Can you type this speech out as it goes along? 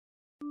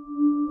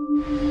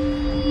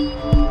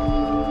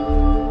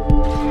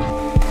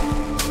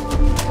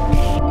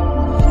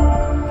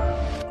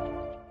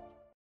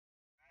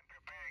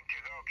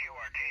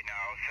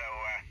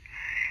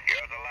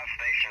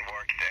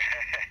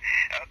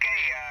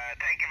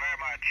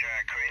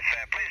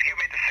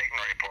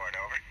report,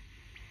 over.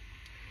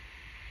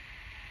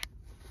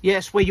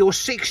 Yes, well, you're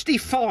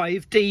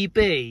 65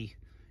 dB.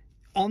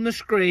 On the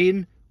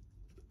screen,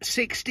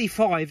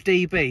 65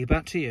 dB.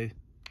 Back to you. Boy,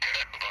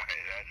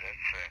 that's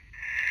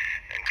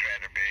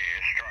incredibly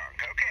strong.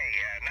 Okay,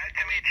 nice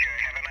to meet you.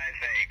 Have a nice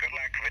day. Good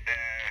luck with the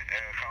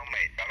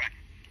homemade. Bye-bye.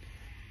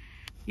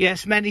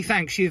 Yes, many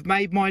thanks. You've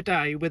made my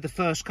day with the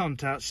first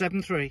contact.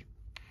 73.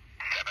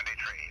 73.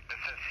 This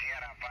is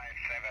Sierra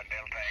 57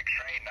 Delta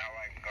X-ray. Now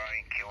I'm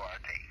going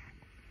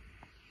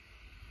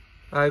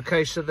QRT.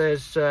 Okay, so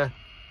there's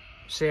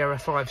Sierra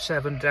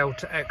 57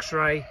 Delta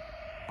X-ray.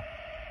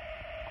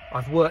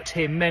 I've worked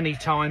here many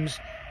times,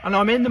 and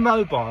I'm in the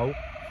mobile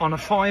on a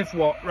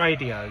 5-watt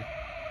radio,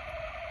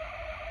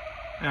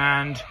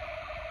 and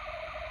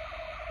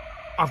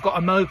I've got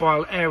a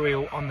mobile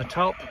aerial on the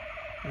top,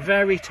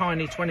 very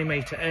tiny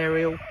 20-meter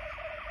aerial,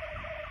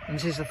 and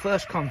this is the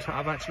first contact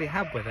I've actually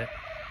had with it.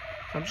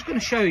 So I'm just going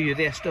to show you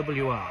the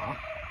SWR.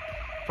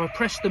 If I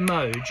press the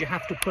mode, you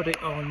have to put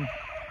it on,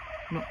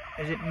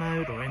 is it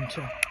mode or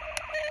enter?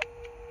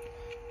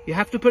 You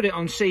have to put it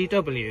on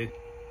CW,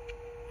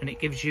 and it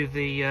gives you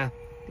the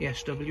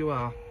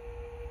SWR.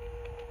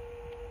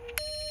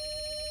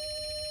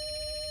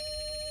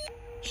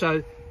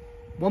 So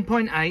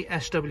 1.8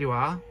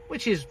 SWR,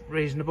 which is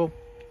reasonable.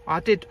 I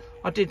did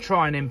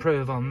try and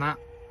improve on that,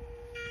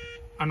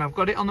 and I've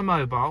got it on the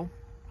mobile,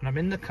 and I'm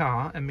in the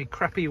car in my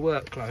crappy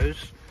work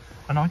clothes,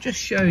 and I'll just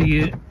show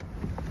you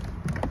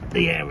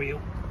the aerial.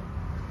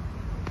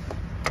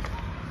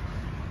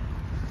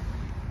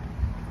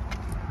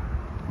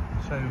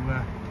 So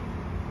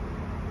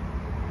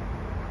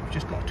I've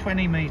just got a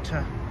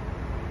 20-meter,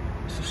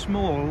 it's a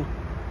small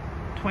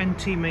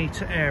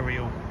 20-meter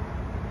aerial.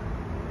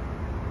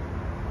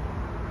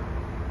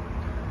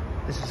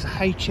 This is a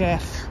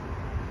HF.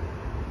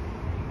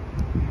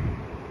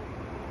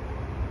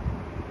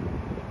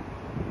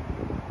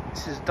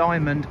 This is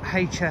Diamond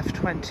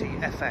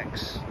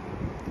HF20FX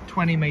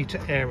 20-meter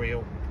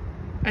aerial.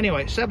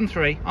 Anyway,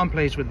 7.3, I'm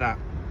pleased with that.